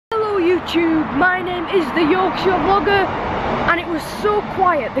YouTube, my name is the Yorkshire Vlogger, and it was so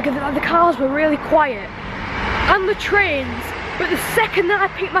quiet because the cars were really quiet and the trains, but the second that I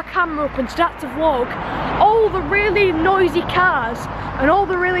picked my camera up and started to vlog, all the really noisy cars and all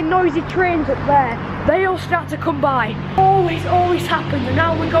the really noisy trains up there, they all start to come by. Always happens, and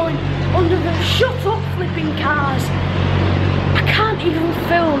now we're going under the shut up flipping cars. I can't even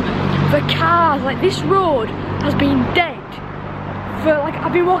film the cars, like this road has been dead for like,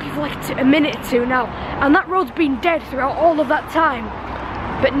 I've been walking for like a minute or two now, and that road's been dead throughout all of that time.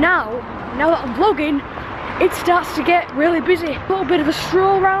 But now that I'm vlogging, it starts to get really busy. A little bit of a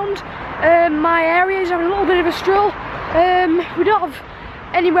stroll around my area, is having a little bit of a stroll. We don't have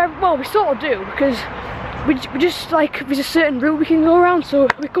anywhere, well we sort of do, because we just like, there's a certain route we can go around, so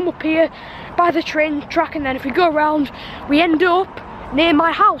we come up here by the train track, and then if we go around we end up near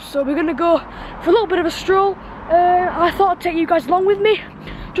my house. So we're gonna go for a little bit of a stroll. I thought I'd take you guys along with me,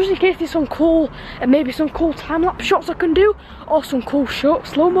 just in case there's some cool, maybe some cool time-lapse shots I can do, or some cool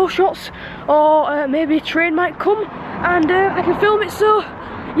slow-mo shots, or maybe a train might come and I can film it. So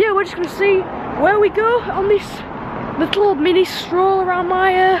yeah, we're just gonna see where we go on this little mini stroll around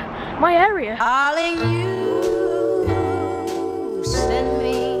my my area. Darling, you send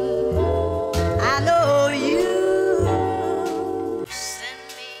me, I know you send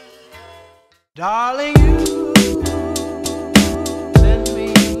me, darling, you send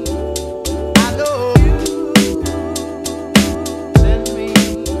me, I know you send me,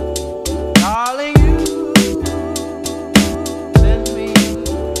 darling, you send me,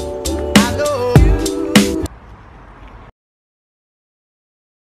 I know you.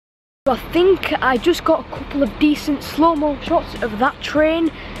 I think I just got a couple of decent slow-mo shots of that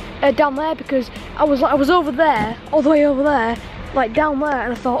train down there, because I was over there, all the way over there, like down there,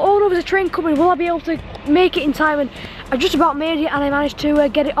 and I thought, oh no, there's a train coming, will I be able to make it in time? And I just about made it, and I managed to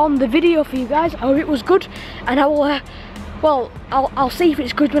get it on the video for you guys. I hope it was good, and I will, well, I'll see if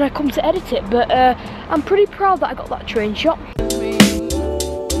it's good when I come to edit it, but I'm pretty proud that I got that train shot.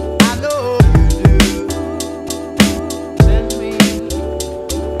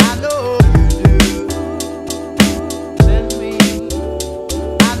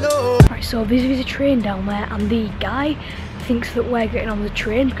 So there's a train down there, and the guy thinks that we're getting on the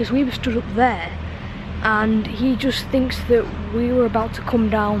train because we were stood up there, and he just thinks that we were about to come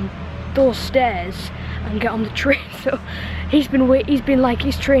down those stairs and get on the train. So he's been like,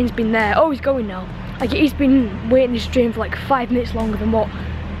 his train's been there. Oh, he's going now. Like, he's been waiting his train for like 5 minutes longer than what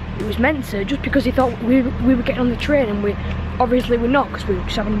it was meant to, just because he thought we were getting on the train, and we obviously we're not, because we were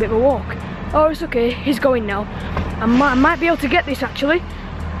just having a bit of a walk. Oh, it's okay, he's going now. I might be able to get this actually.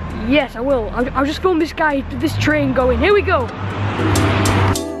 Yes, I will. I'll just film this guy, this train going. Here we go.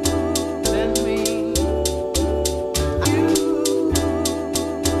 Send me, you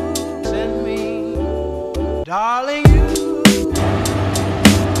send me, darling, you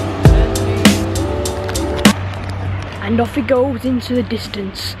send me, and off he goes into the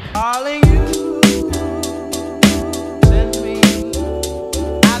distance. darling, you send me,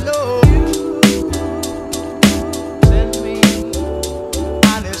 I know you send me,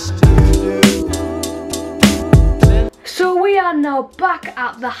 honest to do. So we are now back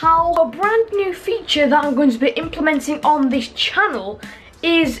at the house. A brand new feature that I'm going to be implementing on this channel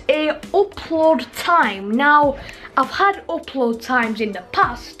is a upload time. Now, I've had upload times in the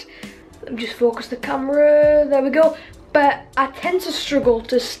past. Let me just focus the camera, there we go. But I tend to struggle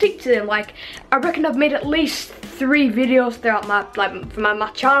to stick to them. Like, I reckon I've made at least 3 videos throughout my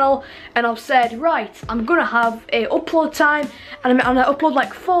channel, and I've said, right, I'm gonna have a upload time, and I upload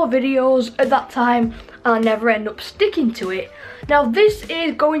like 4 videos at that time, and I never end up sticking to it. Now this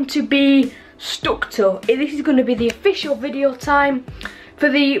is going to be stuck to. This is going to be the official video time for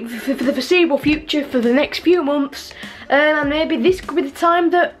the foreseeable future, for the next few months, and maybe this could be the time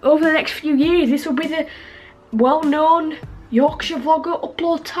that over the next few years, this will be the well-known Yorkshire Vlogger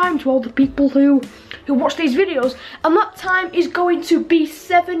upload time to all the people who watch these videos, and that time is going to be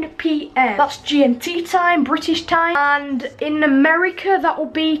 7 PM. That's GMT time, British time, and in America that will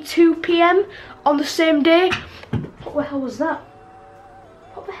be 2 PM on the same day. What the hell was that?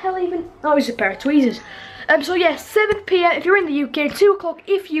 What the hell even? Oh, it's a pair of tweezers. So yeah, 7 PM if you're in the UK, 2 o'clock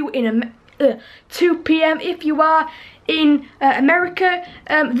if you in 2 PM if you are in America.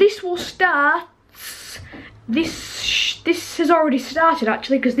 This will start. This has already started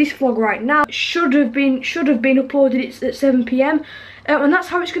actually, because this vlog right now should have been uploaded. It's at 7 PM, and that's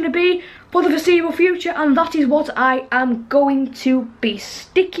how it's going to be for the foreseeable future, and that is what I am going to be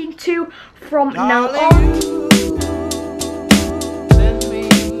sticking to from now on. Send me,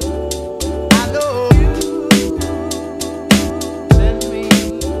 I know you send me,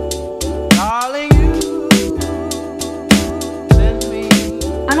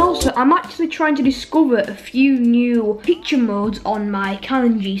 I'm actually trying to discover a few new picture modes on my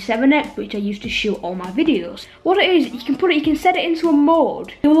Canon G7X, which I use to shoot all my videos. What it is, you can set it into a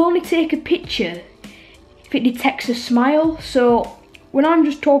mode. It will only take a picture if it detects a smile. So when I'm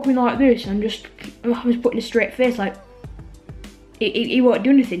just talking like this, I'm just putting a straight face, like it won't do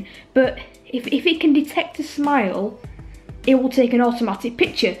anything. But if it can detect a smile, it will take an automatic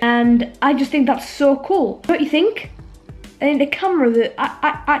picture, and I just think that's so cool. Don't you think? And the camera that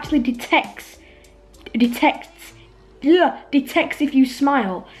actually detects if you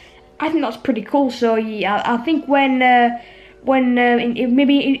smile. I think that's pretty cool. So yeah, I think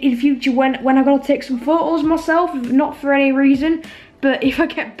maybe in future when I'm gonna take some photos myself, not for any reason, but if I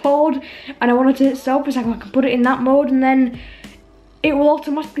get bored and I want to take selfies, I can put it in that mode, and then it will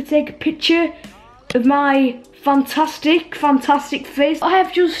automatically take a picture of my fantastic face. I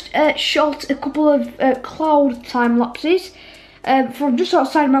have just shot a couple of cloud time lapses from just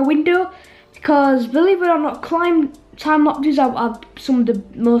outside my window, because believe it or not, climb time lapses are some of the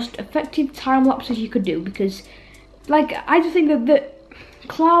most effective time lapses you could do, because like I just think that the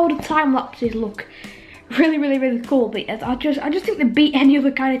cloud time lapses look really cool. But I just think they beat any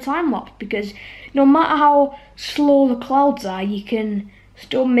other kind of time lapse, because no matter how slow the clouds are, you can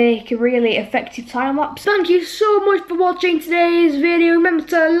still make a really effective time lapse. Thank you so much for watching today's video. Remember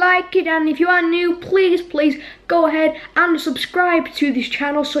to like it, and if you are new, please go ahead and subscribe to this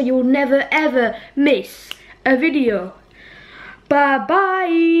channel so you will never ever miss a video. Bye bye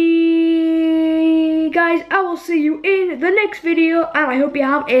guys, I will see you in the next video, and I hope you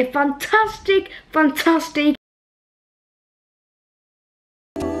have a fantastic